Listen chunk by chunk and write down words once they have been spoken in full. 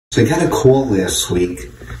So I got a call last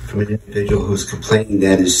week from an individual who was complaining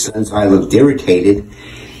that his son's eye looked irritated,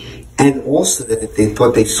 and also that they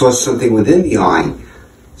thought they saw something within the eye.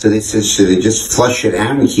 So they said, should they just flush it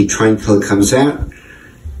out and keep trying till it comes out?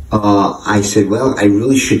 I said, well, I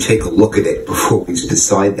really should take a look at it before we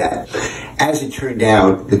decide that. As it turned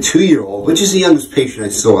out, the 2-year-old, which is the youngest patient I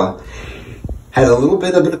saw, had a little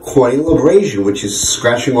bit of a corneal abrasion, which is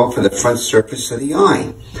scratching off of the front surface of the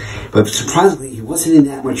eye. But surprisingly, he wasn't in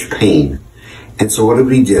that much pain. And so what did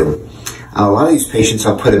we do? A lot of these patients,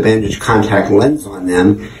 I'll put a bandage contact lens on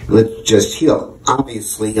them and let it just heal.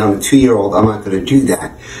 Obviously, on a 2-year-old, I'm not going to do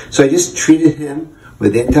that. So I just treated him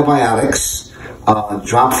with antibiotics,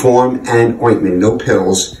 drop form, and ointment, no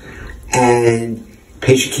pills. And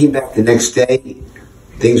patient came back the next day.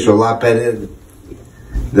 Things were a lot better.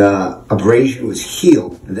 The abrasion was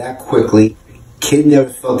healed that quickly. Kid never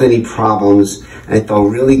felt any problems, and I felt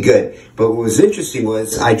really good. But what was interesting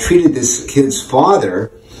was I treated this kid's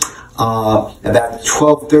father about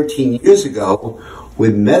 12, 13 years ago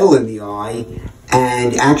with metal in the eye,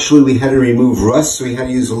 and actually we had to remove rust, so we had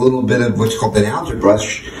to use a little bit of what's called an algae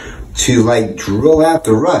brush to like drill out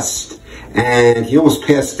the rust. And he almost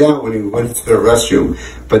passed out when he went into the restroom.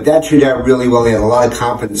 But that turned out really well. He had a lot of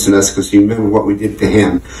confidence in us because he remembered what we did to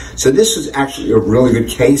him. So this was actually a really good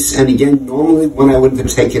case. And again, normally one I wouldn't have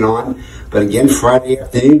taken on. But again, Friday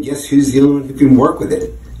afternoon, guess who's the only one who can work with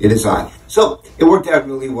it in his eye? So it worked out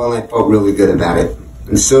really well, and I felt really good about it.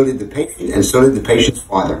 And so did the patient, and so did the patient's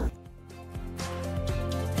father.